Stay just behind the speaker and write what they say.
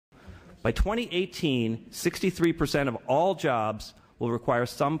By 2018, 63% of all jobs will require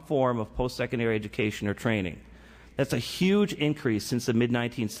some form of post-secondary education or training. That's a huge increase since the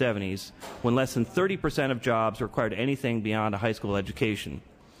mid-1970s, when less than 30% of jobs required anything beyond a high school education.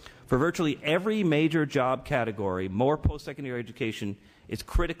 For virtually every major job category, more post-secondary education is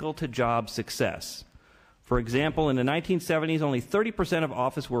critical to job success. For example, in the 1970s, only 30% of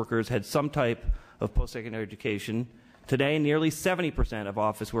office workers had some type of post-secondary education. Today, nearly 70% of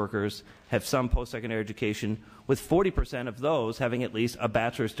office workers have some post-secondary education, with 40% of those having at least a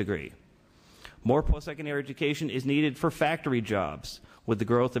bachelor's degree. More post-secondary education is needed for factory jobs, with the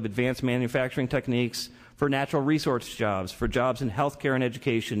growth of advanced manufacturing techniques, for natural resource jobs, for jobs in healthcare and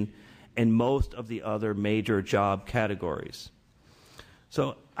education, and most of the other major job categories.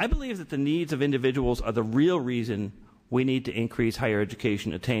 So I believe that the needs of individuals are the real reason we need to increase higher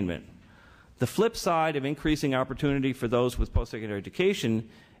education attainment. The flip side of increasing opportunity for those with post-secondary education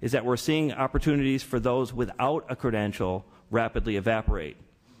is that we're seeing opportunities for those without a credential rapidly evaporate.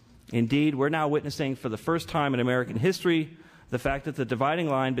 Indeed, we're now witnessing for the first time in American history the fact that the dividing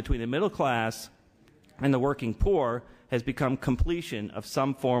line between the middle class and the working poor has become completion of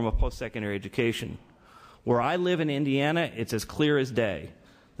some form of post-secondary education. Where I live in Indiana, it's as clear as day.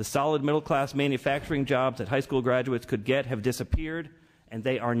 The solid middle-class manufacturing jobs that high school graduates could get have disappeared, and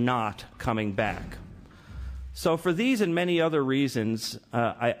they are not coming back. So for these and many other reasons,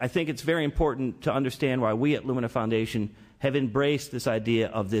 I think it's very important to understand why we at Lumina Foundation have embraced this idea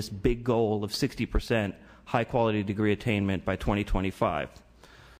of this big goal of 60% high-quality degree attainment by 2025.